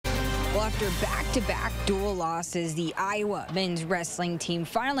Well, after back-to-back dual losses, the Iowa men's wrestling team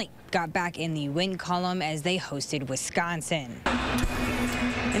finally got back in the win column as they hosted Wisconsin.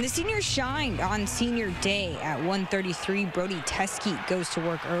 And the seniors shined on senior day. At 1:33, Brody Teske goes to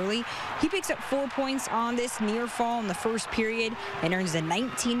work early. He picks up 4 points on this near fall in the first period and earns a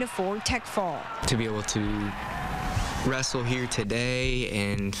 19-4 tech fall. To be able to wrestle here today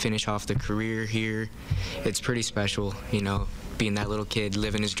and finish off the career here, it's pretty special, you know, being that little kid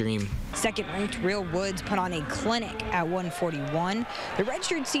living his dream. Second-ranked Real Woods put on a clinic at 1:41. The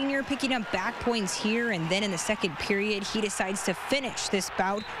redshirt senior picking up back points here, and then in the second period, he decides to finish this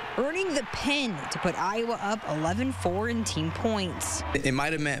bout, earning the pin to put Iowa up 11-4 in team points. It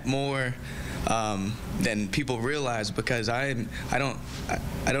might have meant more than people realize, because I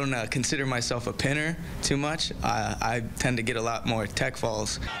don't consider myself a pinner too much. I tend to get a lot more tech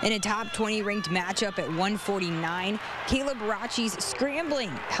falls. In a top 20 ranked matchup at 1:49, Caleb Rachi's scrambling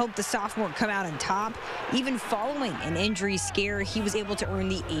helped the sophomore come out on top. Even following an injury scare, he was able to earn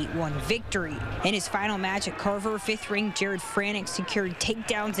the 8-1 victory. In his final match at Carver, 5th-ranked Jared Franick secured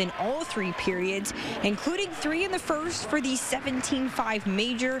takedowns in all 3 periods, including 3 in the first for the 17-5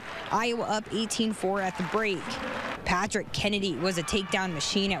 major. Iowa up 18-4 at the break. Patrick Kennedy was a takedown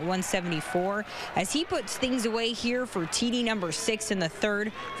machine at 174 as he puts things away here for TD number 6 in the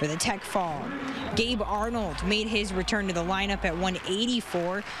third for the tech fall. Gabe Arnold made his return to the lineup at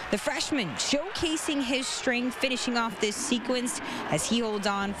 184. The freshman showcasing his strength, finishing off this sequence as he holds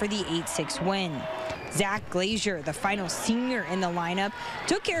on for the 8-6 win. Zach Glazier, the final senior in the lineup,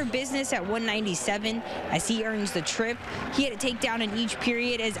 took care of business at 197 as he earns the trip. He had a takedown in each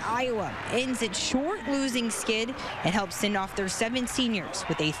period as Iowa ends its short losing skid and helps send off their 7 seniors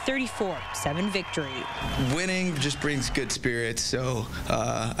with a 34-7 victory. Winning just brings good spirits, so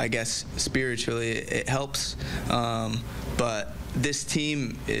I guess spiritually it helps, but this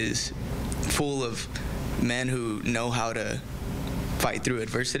team is full of men who know how to fight through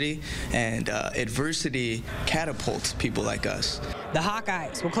adversity, and adversity catapults people like us. The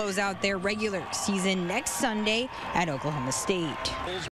Hawkeyes will close out their regular season next Sunday at Oklahoma State.